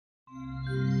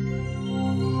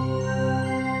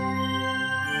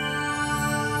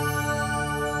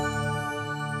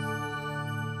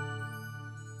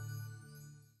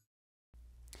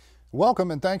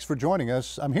Welcome and thanks for joining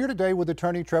us. I'm here today with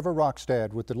attorney Trevor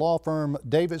Rockstad with the law firm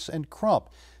Davis and Crump,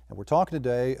 and we're talking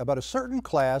today about a certain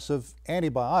class of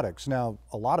antibiotics. Now,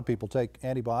 a lot of people take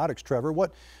antibiotics. Trevor,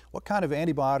 what kind of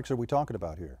antibiotics are we talking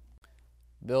about here?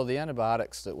 Bill, the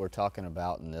antibiotics that we're talking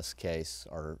about in this case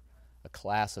are a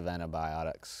class of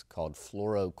antibiotics called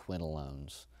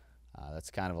fluoroquinolones.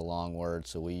 That's kind of a long word,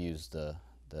 so we use the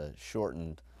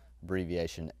shortened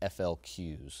abbreviation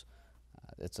FLQs.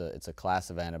 It's a class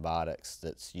of antibiotics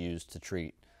that's used to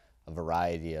treat a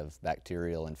variety of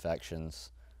bacterial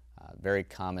infections, very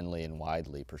commonly and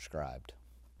widely prescribed.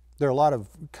 There are a lot of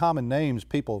common names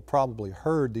people have probably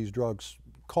heard these drugs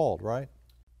called, right?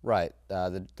 Right.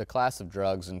 The class of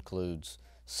drugs includes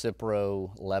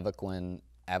Cipro, Levaquin,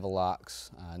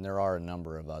 Avelox, and there are a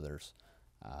number of others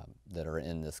that are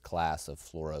in this class of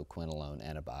fluoroquinolone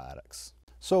antibiotics.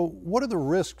 So what are the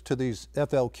risks to these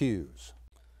FLQs?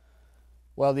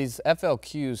 Well, these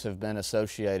FLQs have been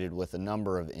associated with a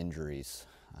number of injuries,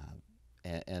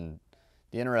 and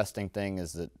the interesting thing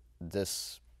is that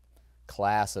this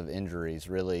class of injuries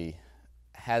really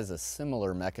has a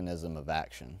similar mechanism of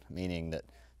action, meaning that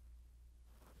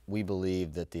we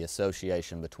believe that the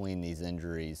association between these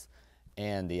injuries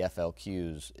and the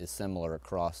FLQs is similar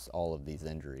across all of these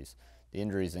injuries. The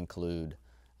injuries include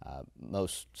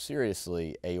most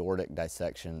seriously aortic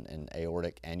dissection and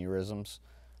aortic aneurysms.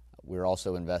 We're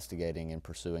also investigating and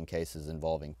pursuing cases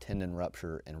involving tendon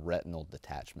rupture and retinal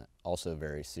detachment, also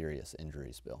very serious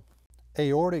injuries, Bill.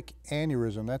 Aortic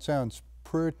aneurysm, that sounds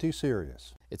pretty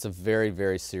serious. It's a very,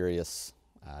 very serious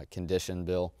condition,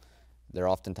 Bill. They're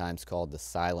oftentimes called the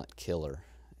silent killer,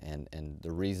 and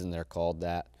the reason they're called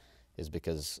that is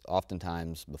because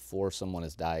oftentimes before someone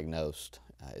is diagnosed,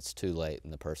 it's too late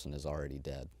and the person is already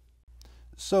dead.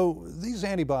 So these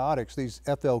antibiotics, these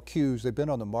FLQs, they've been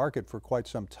on the market for quite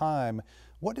some time.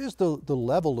 What is the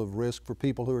level of risk for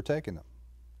people who are taking them?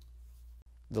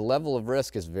 The level of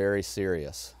risk is very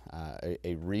serious.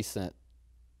 A recent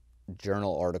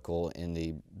journal article in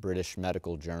the British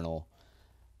Medical Journal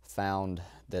found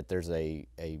that there's a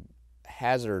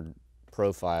hazard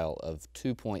profile of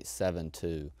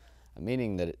 2.72,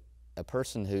 meaning that a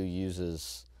person who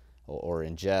uses or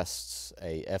ingests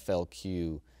a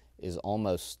FLQ is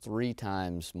almost 3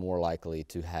 times more likely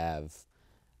to have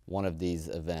one of these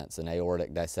events, an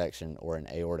aortic dissection or an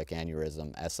aortic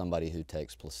aneurysm, as somebody who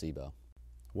takes placebo.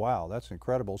 Wow, that's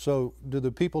incredible. So do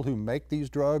the people who make these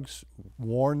drugs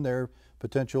warn their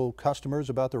potential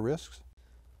customers about the risks?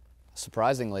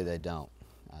 Surprisingly, they don't.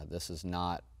 This is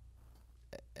not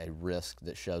a risk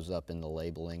that shows up in the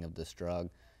labeling of this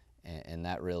drug, and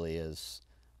that really is,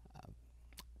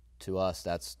 to us,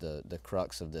 that's the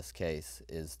crux of this case,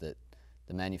 is that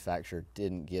the manufacturer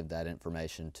didn't give that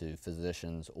information to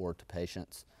physicians or to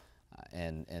patients.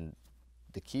 And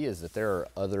the key is that there are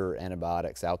other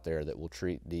antibiotics out there that will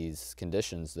treat these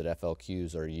conditions that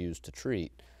FLQs are used to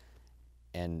treat.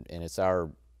 And it's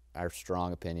our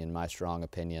strong opinion, my strong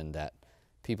opinion, that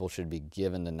people should be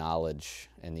given the knowledge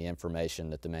and the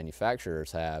information that the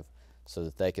manufacturers have so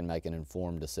that they can make an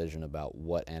informed decision about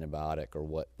what antibiotic or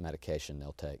what medication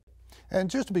they'll take. And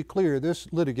just to be clear, this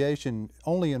litigation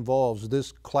only involves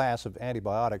this class of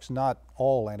antibiotics, not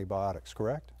all antibiotics,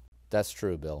 correct? That's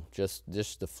true, Bill. Just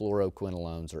the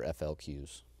fluoroquinolones or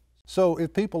FLQs. So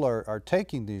if people are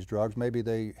taking these drugs, maybe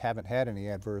they haven't had any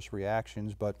adverse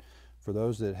reactions, but for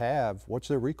those that have, what's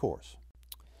their recourse?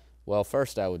 Well,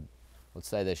 first I would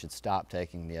say they should stop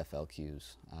taking the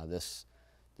FLQs.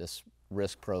 This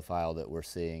risk profile that we're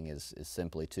seeing is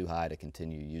simply too high to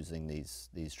continue using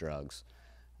these drugs.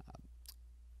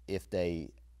 If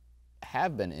they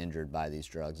have been injured by these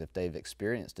drugs, if they've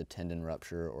experienced a tendon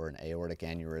rupture or an aortic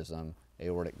aneurysm,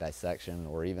 aortic dissection,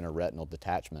 or even a retinal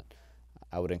detachment,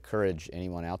 I would encourage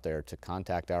anyone out there to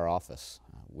contact our office.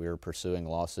 We're pursuing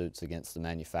lawsuits against the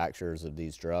manufacturers of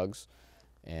these drugs,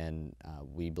 and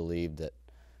we believe that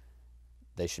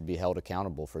they should be held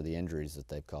accountable for the injuries that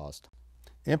they've caused.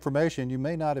 Information you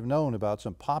may not have known about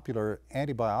some popular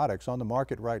antibiotics on the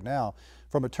market right now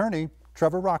from attorney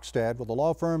Trevor Rockstad with the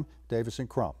law firm Davis and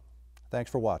Crump.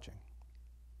 Thanks for watching.